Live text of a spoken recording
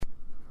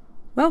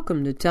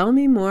Welcome to Tell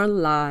Me More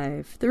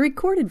Live, the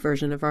recorded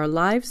version of our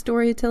live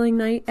storytelling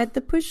night at the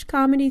Push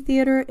Comedy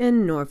Theater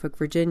in Norfolk,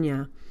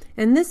 Virginia.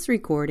 In this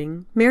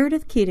recording,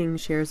 Meredith Keating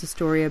shares a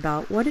story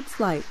about what it's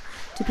like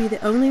to be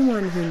the only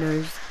one who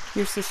knows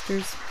your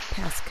sister's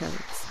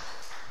passcodes.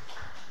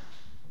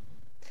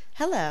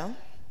 Hello.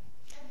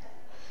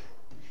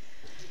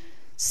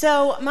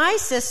 So my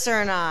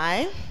sister and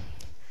I,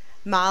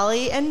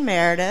 Molly and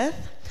Meredith,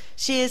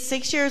 she is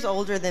 6 years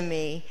older than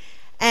me.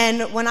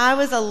 And when I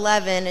was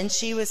 11 and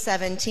she was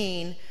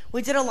 17,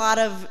 we did a lot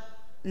of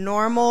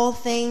normal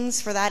things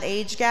for that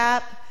age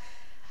gap.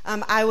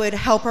 I would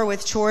help her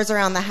with chores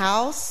around the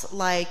house,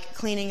 like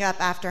cleaning up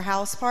after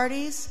house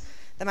parties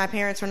that my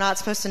parents were not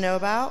supposed to know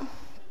about.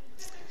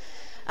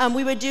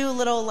 We would do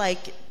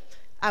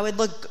I would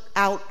look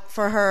out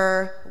for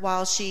her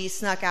while she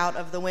snuck out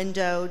of the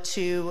window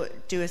to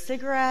do a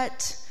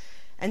cigarette.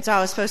 And so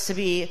I was supposed to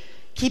be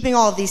keeping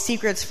all of these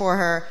secrets for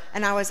her,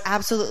 and I was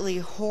absolutely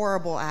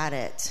horrible at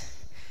it.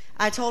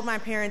 I told my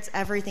parents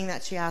everything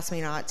that she asked me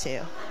not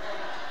to.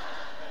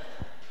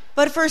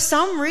 But for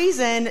some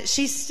reason,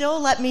 she still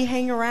let me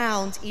hang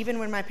around even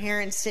when my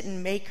parents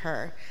didn't make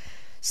her.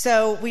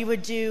 So we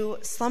would do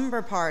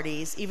slumber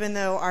parties, even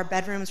though our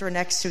bedrooms were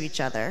next to each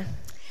other.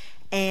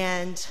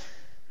 And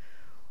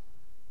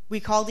we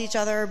called each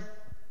other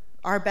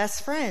our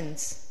best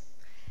friends.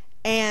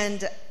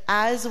 And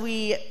as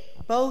we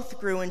both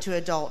grew into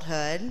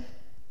adulthood,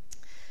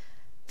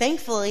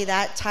 thankfully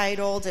that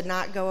title did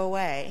not go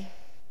away.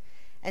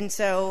 And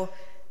so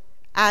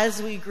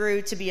as we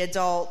grew to be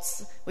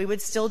adults, we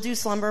would still do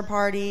slumber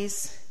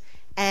parties,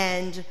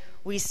 and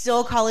we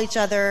still call each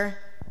other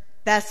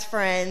best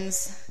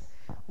friends.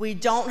 We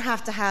don't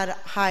have to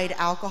hide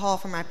alcohol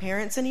from my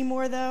parents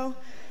anymore, though,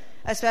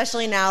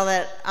 especially now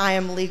that I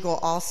am legal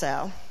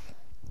also.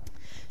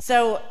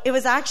 So it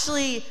was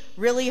actually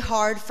really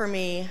hard for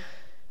me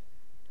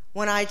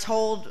when I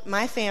told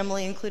my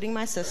family, including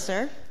my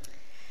sister,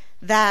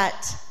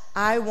 that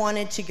I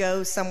wanted to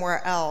go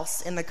somewhere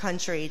else in the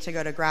country to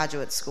go to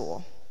graduate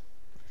school.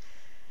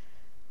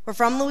 We're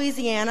from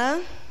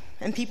Louisiana,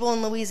 and people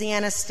in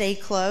Louisiana stay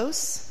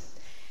close.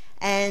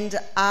 And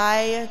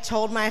I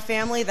told my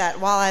family that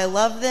while I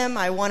love them,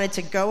 I wanted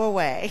to go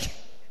away.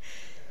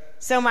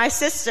 So my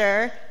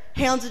sister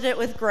handled it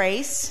with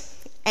grace,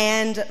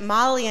 and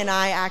Molly and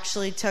I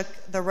actually took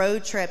the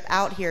road trip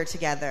out here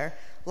together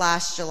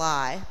last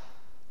July.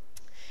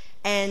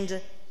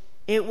 And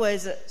it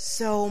was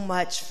so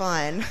much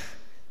fun.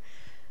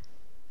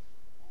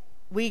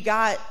 We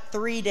got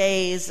 3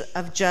 days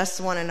of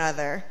just one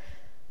another.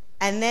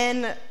 And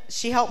then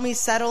she helped me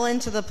settle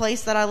into the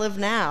place that I live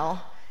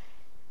now.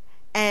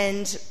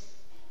 And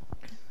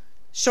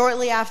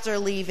shortly after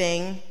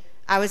leaving,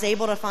 I was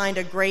able to find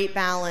a great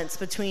balance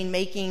between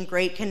making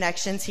great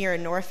connections here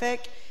in Norfolk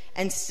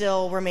and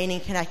still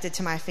remaining connected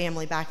to my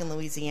family back in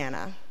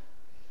Louisiana.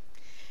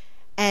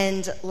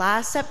 And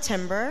last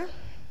September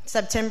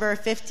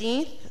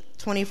 15th,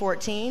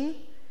 2014,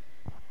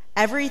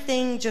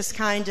 everything just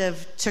kind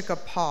of took a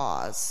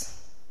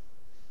pause.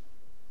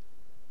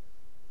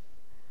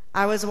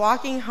 I was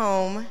walking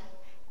home,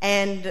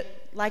 and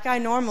like I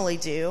normally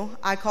do,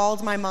 I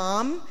called my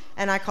mom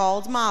and I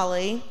called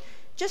Molly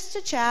just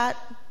to chat.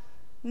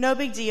 No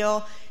big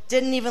deal.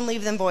 Didn't even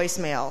leave them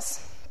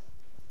voicemails.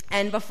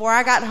 And before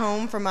I got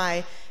home from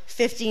my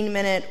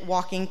 15-minute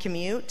walking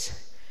commute,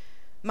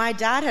 my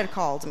dad had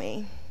called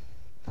me.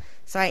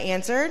 So I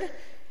answered,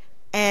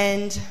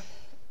 and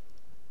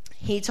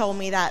he told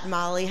me that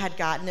Molly had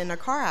gotten in a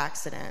car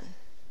accident.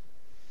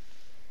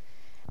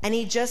 And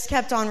he just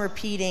kept on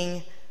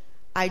repeating,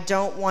 "I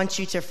don't want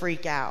you to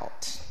freak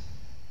out."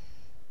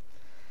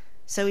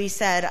 So he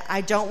said,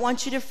 "I don't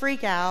want you to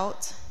freak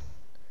out.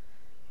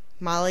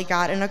 Molly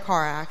got in a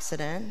car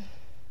accident.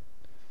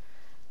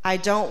 I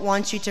don't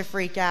want you to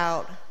freak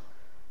out.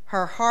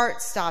 Her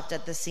heart stopped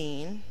at the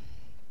scene.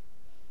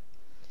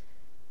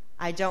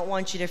 I don't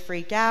want you to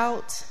freak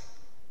out.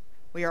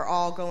 We are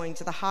all going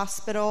to the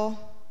hospital,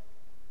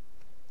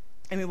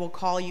 and we will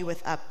call you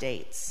with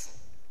updates."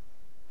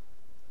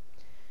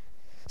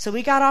 So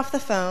we got off the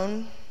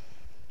phone,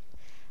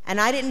 and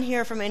I didn't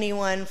hear from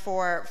anyone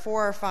for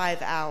 4 or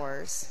 5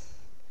 hours.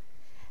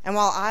 And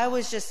while I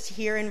was just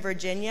here in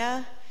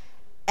Virginia,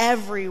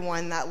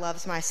 everyone that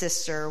loves my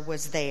sister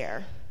was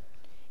there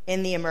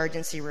in the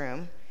emergency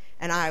room,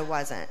 and I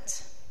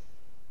wasn't.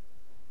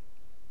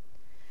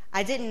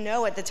 I didn't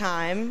know at the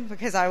time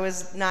because I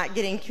was not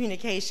getting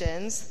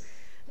communications,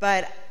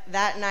 but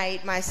that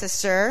night my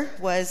sister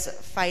was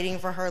fighting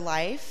for her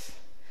life,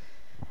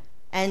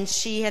 and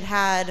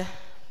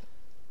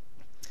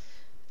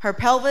her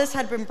pelvis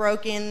had been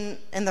broken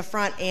in the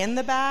front and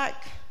the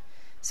back,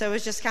 so it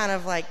was just kind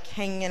of like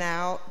hanging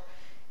out,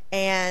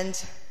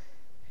 and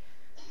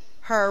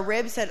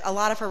a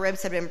lot of her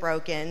ribs had been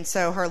broken,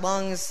 so her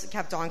lungs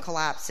kept on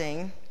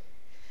collapsing.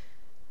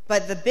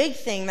 But the big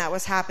thing that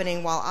was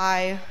happening while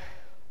I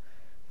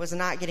was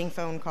not getting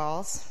phone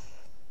calls,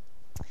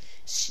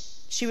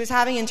 she was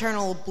having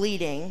internal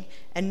bleeding,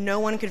 and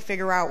no one could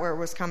figure out where it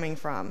was coming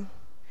from.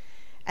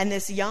 And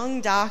this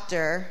young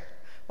doctor,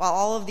 while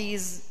all of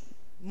these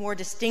more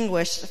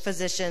distinguished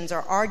physicians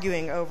are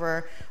arguing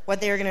over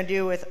what they were going to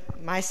do with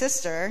my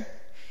sister,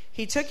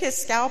 he took his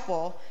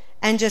scalpel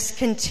and just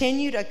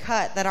continued a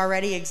cut that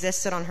already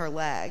existed on her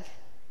leg.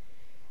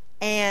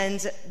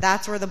 And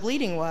that's where the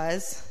bleeding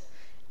was.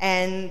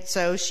 And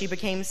so she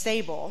became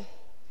stable.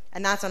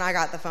 And that's when I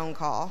got the phone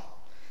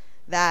call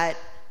that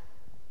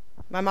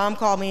my mom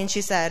called me and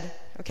she said,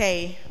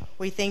 okay,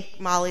 we think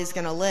Molly's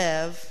going to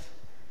live.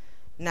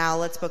 Now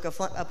let's book a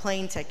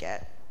plane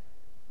ticket.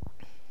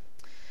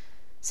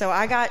 So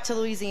I got to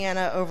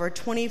Louisiana over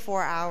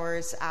 24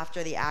 hours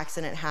after the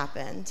accident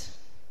happened.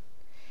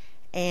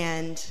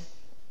 And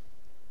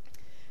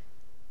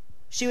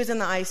she was in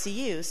the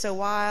ICU. So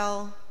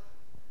while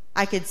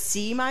I could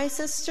see my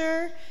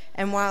sister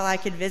and while I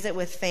could visit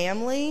with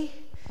family,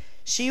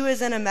 she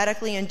was in a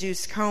medically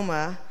induced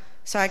coma,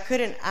 so I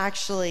couldn't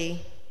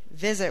actually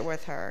visit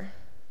with her.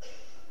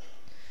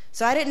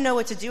 So I didn't know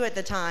what to do at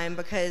the time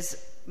because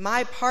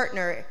my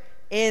partner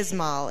is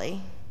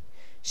Molly.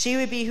 She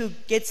would be who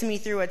gets me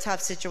through a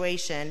tough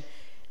situation,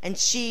 and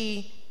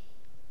she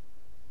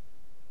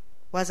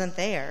wasn't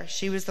there.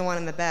 She was the one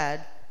in the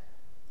bed.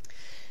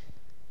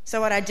 So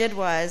what I did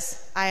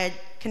was I had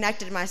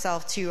connected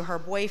myself to her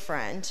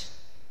boyfriend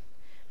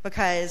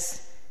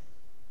because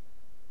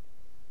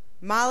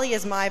Molly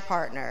is my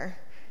partner.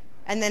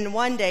 And then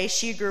one day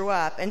she grew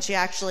up and she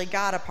actually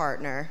got a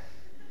partner.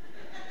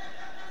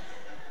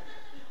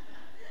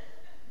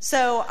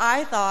 So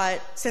I thought,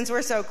 since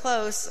we're so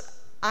close,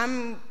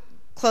 I'm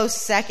close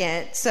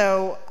second.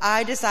 So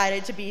I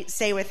decided to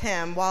stay with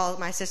him while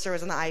my sister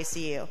was in the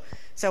ICU.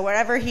 So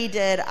whatever he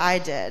did, I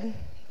did.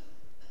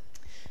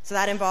 So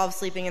that involved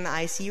sleeping in the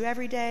ICU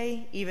every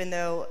day, even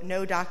though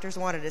no doctors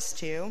wanted us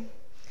to.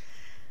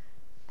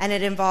 And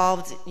it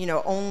involved,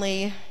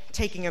 only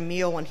taking a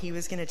meal when he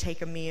was going to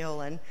take a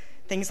meal and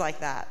things like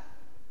that.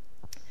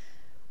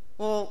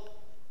 Well,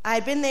 I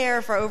had been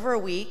there for over a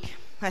week.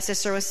 My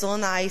sister was still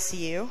in the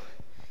ICU,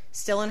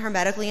 still in her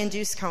medically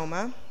induced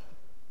coma.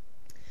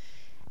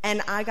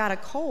 And I got a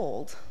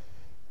cold.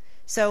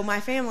 So my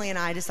family and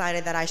I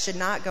decided that I should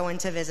not go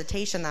into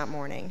visitation that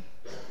morning.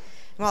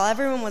 While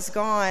everyone was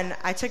gone,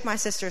 I took my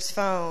sister's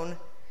phone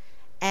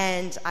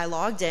and I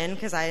logged in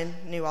because I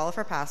knew all of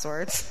her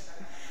passwords.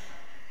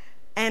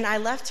 And I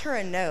left her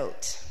a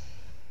note.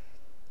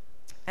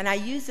 And I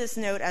used this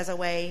note as a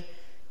way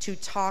to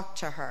talk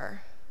to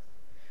her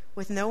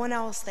with no one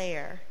else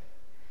there.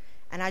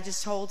 And I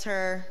just told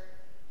her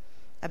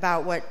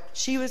about what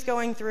she was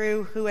going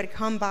through, who had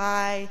come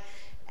by,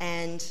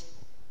 and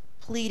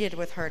pleaded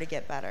with her to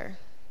get better.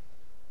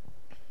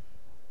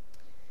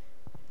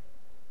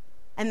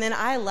 And then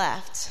I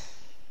left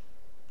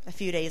a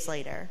few days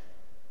later.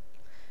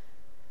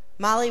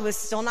 Molly was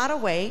still not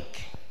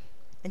awake,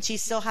 and she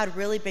still had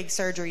really big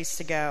surgeries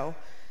to go.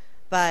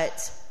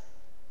 But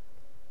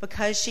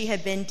because she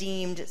had been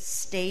deemed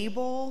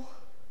stable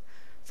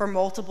for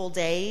multiple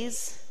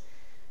days,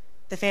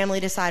 the family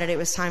decided it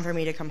was time for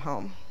me to come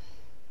home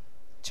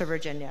to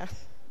Virginia.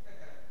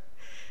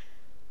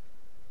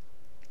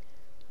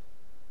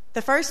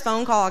 The first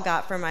phone call I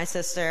got from my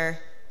sister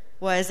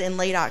was in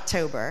late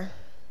October.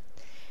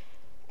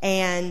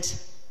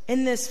 And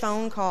in this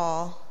phone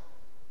call,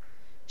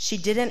 she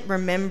didn't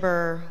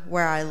remember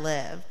where I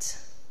lived.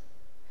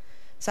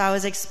 So I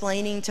was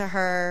explaining to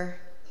her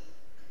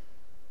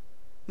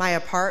my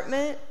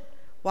apartment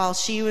while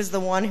she was the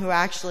one who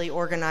actually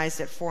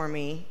organized it for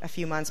me a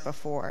few months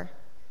before.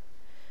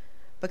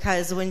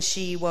 Because when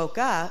she woke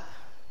up,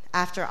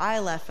 after I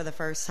left for the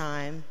first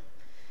time,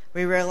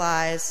 we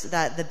realized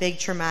that the big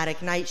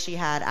traumatic night she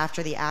had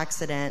after the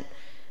accident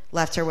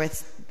left her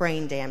with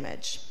brain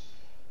damage.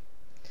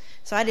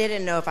 So I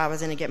didn't know if I was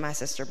going to get my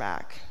sister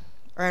back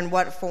or in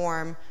what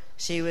form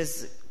she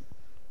was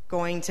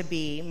going to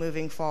be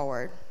moving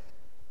forward.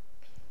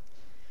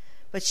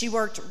 But she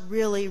worked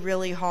really,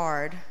 really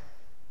hard,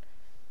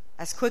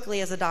 as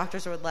quickly as the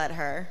doctors would let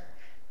her.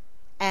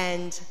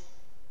 And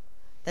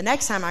the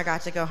next time I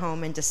got to go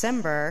home in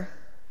December,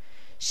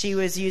 she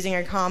was using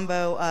a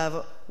combo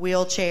of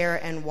wheelchair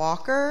and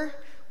walker,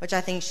 which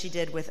I think she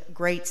did with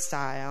great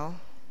style.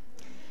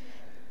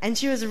 And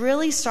she was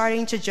really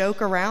starting to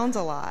joke around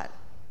a lot.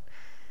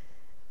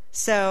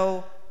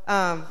 So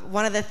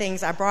one of the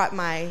things, I brought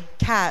my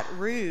cat,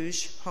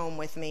 Rouge, home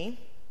with me.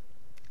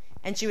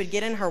 And she would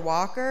get in her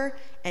walker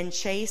and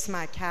chase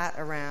my cat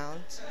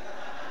around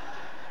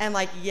and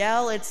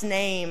yell its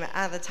name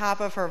at the top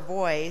of her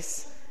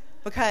voice,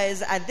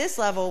 because at this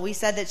level we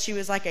said that she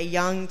was like a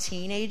young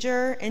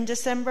teenager in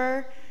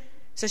December,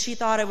 so she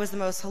thought it was the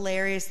most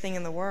hilarious thing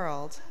in the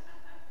world.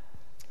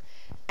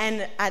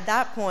 And at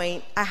that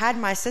point I had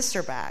my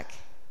sister back.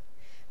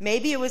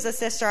 Maybe it was a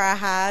sister I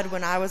had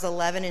when I was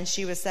 11 and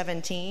she was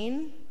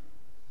 17,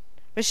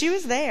 but she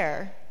was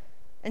there.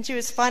 And she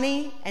was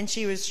funny, and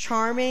she was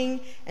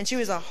charming, and she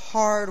was a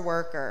hard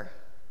worker.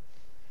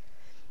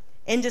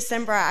 In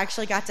December, I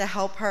actually got to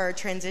help her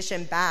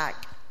transition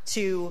back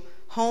to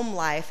home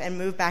life and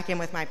move back in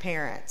with my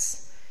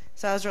parents.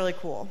 So that was really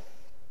cool.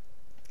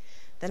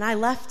 Then I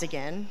left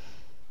again.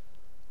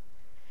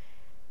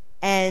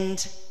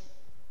 And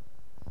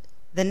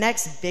the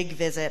next big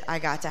visit I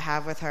got to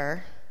have with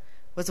her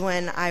was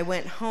when I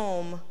went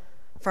home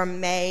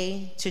from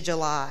May to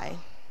July.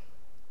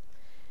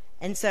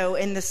 And so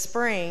in the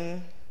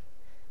spring,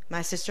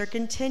 my sister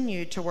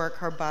continued to work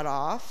her butt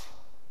off.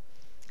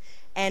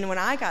 And when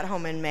I got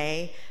home in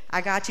May,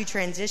 I got to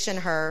transition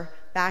her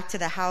back to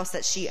the house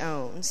that she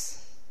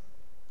owns.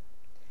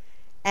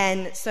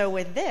 And so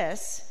with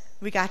this,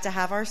 we got to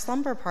have our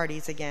slumber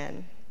parties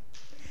again.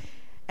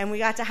 And we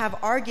got to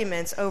have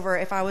arguments over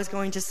if I was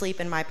going to sleep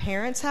in my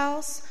parents'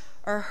 house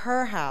or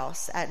her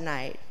house at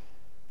night.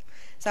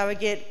 So I would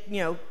get,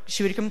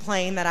 she would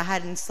complain that I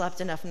hadn't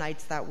slept enough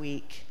nights that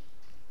week.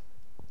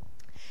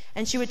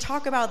 And she would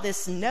talk about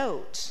this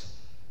note.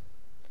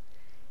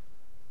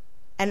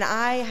 And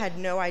I had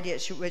no idea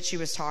what she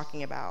was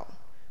talking about.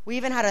 We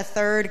even had a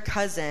third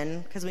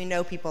cousin, because we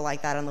know people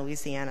like that in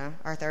Louisiana,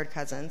 our third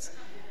cousins,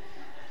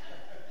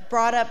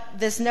 brought up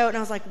this note, and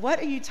I was like, what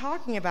are you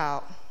talking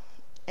about?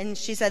 And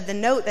she said, the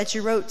note that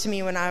you wrote to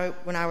me when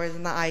I was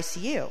in the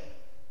ICU.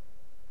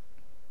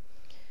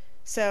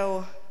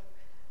 So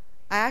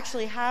I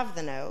actually have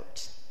the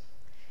note,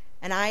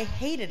 and I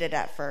hated it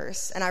at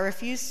first, and I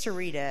refused to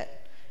read it,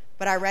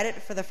 but I read it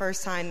for the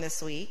first time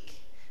this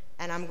week,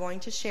 and I'm going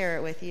to share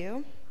it with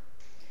you.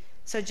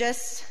 So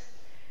just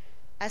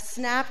a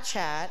snap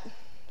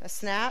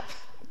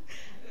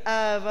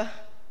of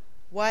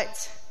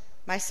what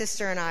my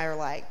sister and I are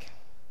like.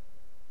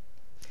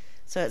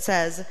 So it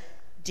says,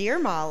 Dear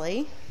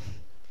Molly,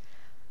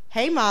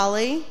 hey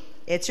Molly,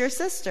 it's your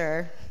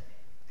sister.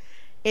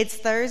 It's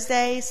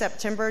Thursday,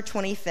 September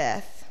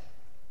 25th.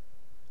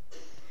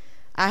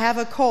 I have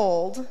a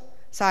cold,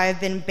 so I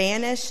have been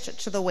banished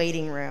to the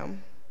waiting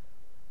room.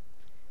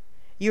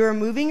 You are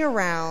moving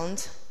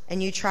around,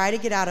 and you try to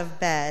get out of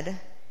bed,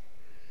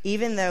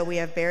 even though we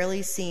have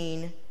barely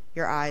seen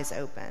your eyes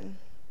open.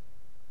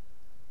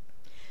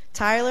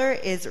 Tyler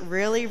is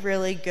really,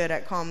 really good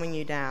at calming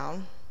you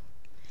down.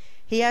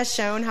 He has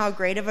shown how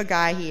great of a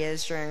guy he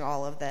is during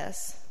all of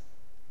this.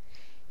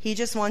 He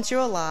just wants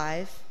you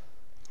alive,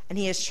 and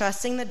he is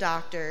trusting the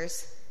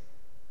doctors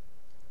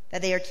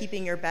that they are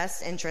keeping your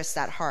best interests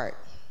at heart.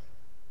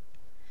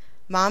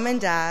 Mom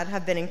and Dad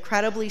have been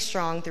incredibly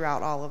strong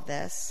throughout all of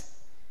this.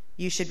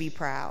 You should be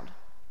proud.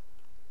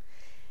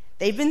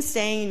 They've been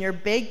staying in your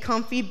big,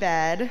 comfy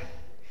bed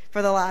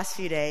for the last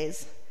few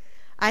days.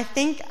 I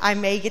think I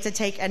may get to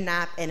take a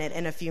nap in it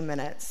in a few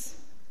minutes.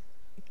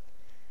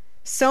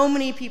 So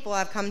many people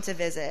have come to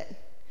visit,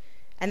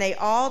 and they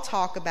all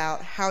talk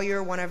about how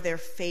you're one of their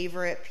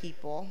favorite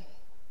people.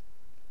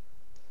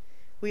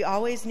 We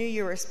always knew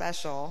you were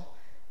special,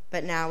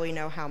 but now we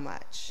know how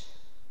much.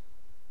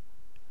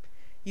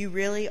 You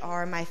really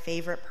are my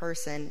favorite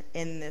person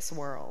in this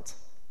world.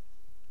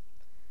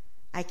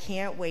 I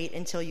can't wait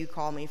until you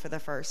call me for the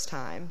first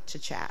time to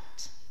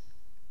chat.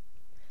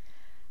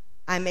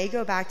 I may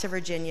go back to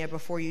Virginia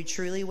before you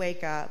truly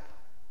wake up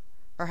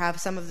or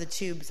have some of the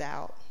tubes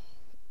out.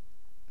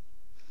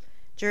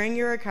 During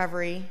your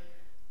recovery,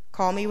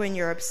 call me when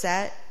you're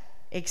upset,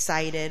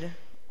 excited,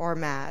 or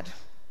mad.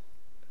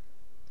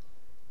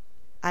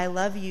 I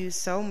love you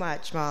so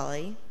much,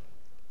 Molly.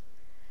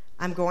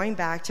 I'm going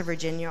back to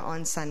Virginia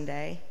on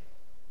Sunday.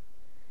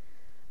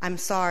 I'm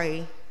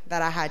sorry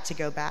that I had to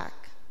go back.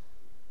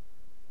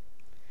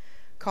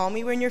 Call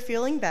me when you're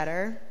feeling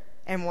better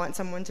and want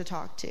someone to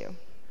talk to.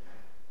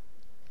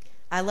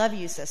 I love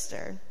you,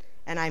 sister,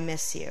 and I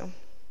miss you.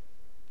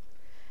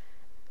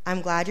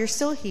 I'm glad you're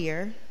still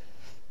here.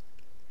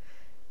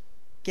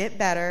 Get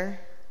better,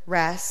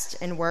 rest,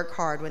 and work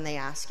hard when they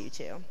ask you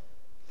to.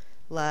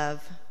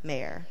 Love,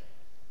 Mayor.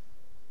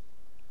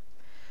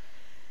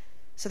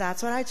 So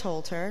that's what I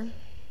told her.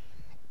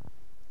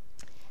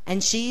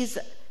 And she's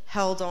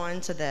held on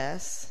to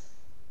this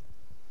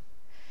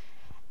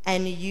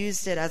and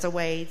used it as a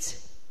way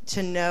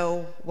to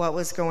know what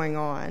was going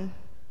on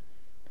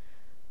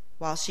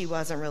while she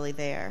wasn't really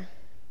there.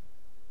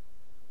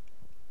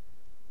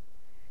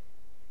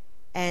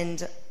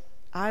 And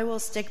I will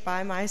stick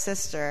by my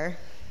sister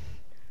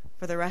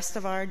for the rest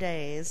of our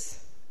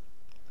days.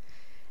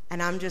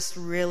 And I'm just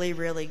really,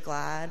 really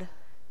glad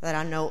that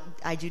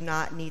I do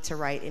not need to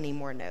write any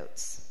more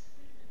notes.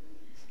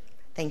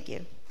 Thank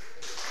you.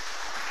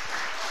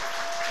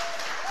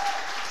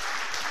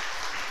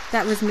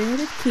 That was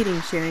Meredith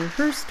Keating sharing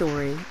her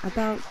story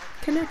about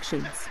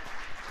connections.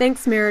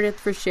 Thanks, Meredith,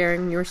 for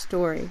sharing your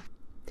story.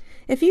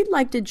 If you'd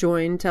like to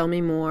join Tell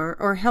Me More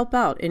or help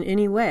out in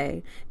any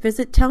way,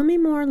 visit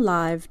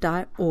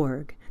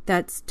tellmemorelive.org.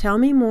 That's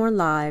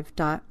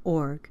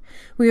tellmemorelive.org,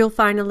 where you'll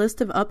find a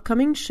list of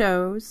upcoming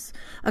shows,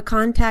 a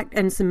contact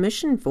and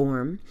submission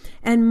form,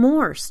 and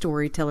more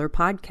storyteller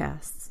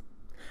podcasts.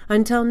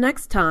 Until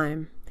next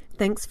time,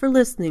 thanks for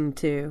listening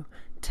to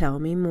Tell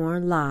Me More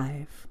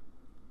Live.